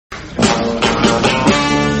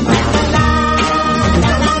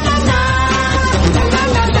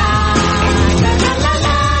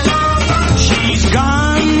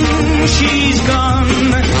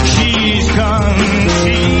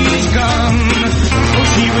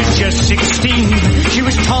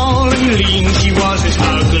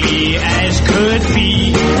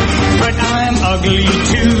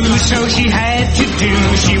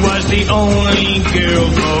only girl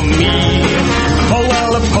for me. Oh, well,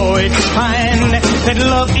 the poets find that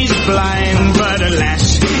love is blind, but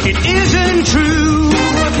alas, it isn't true.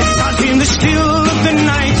 'Cause in the still of the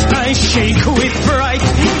night, I shake with fright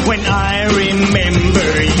when I remember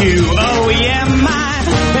you. Oh, yeah, my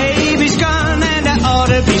baby's gone and I ought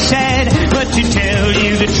to be sad, but to tell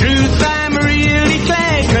you the truth, I'm really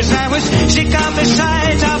glad, 'cause I was sick of the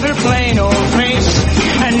sight of her plain old face,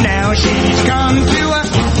 and now she's gone to a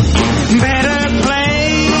better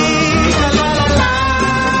place. La, la, la, la.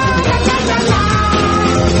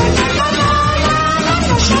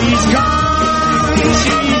 She's gone,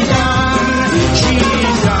 she's gone,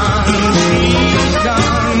 she's gone, she's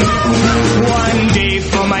gone. One day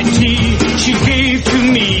for my tea, she gave to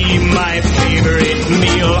me my favorite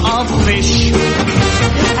meal of fish.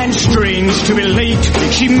 And strange to relate,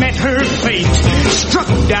 she met her fate, struck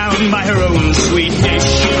down by her own sweet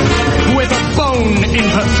dish. With a bone in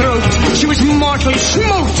her throat, she was mortally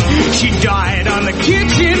smote. She died on the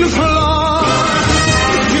kitchen floor.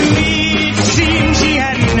 To me it seemed she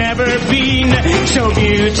had never been so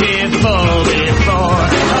beautiful before.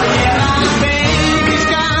 Oh yeah, my baby's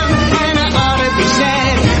gone and I ought to be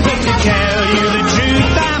sad, but to tell you the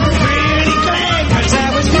truth, I'm really glad, 'cause I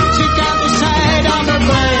was sick of the sight of her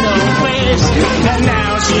plain old face, and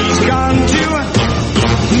now she's gone to a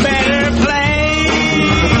better place.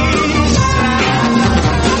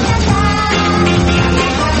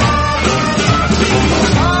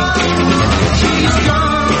 She's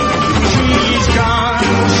gone, she's gone,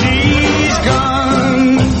 she's gone.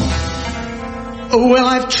 Oh, well,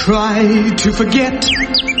 I've tried to forget,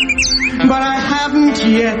 but I haven't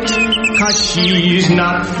yet, 'cause she's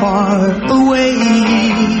not far away.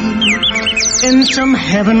 In some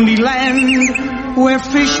heavenly land where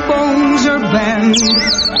fish bones are banned,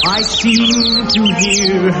 I seem to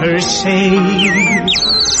hear her say,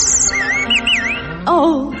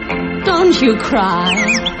 oh, don't you cry,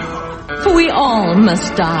 for we all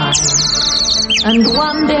must die. And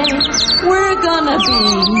one day we're gonna be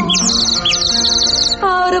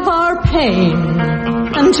out of our pain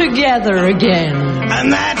and together again.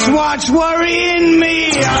 and that's what's worrying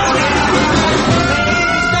me.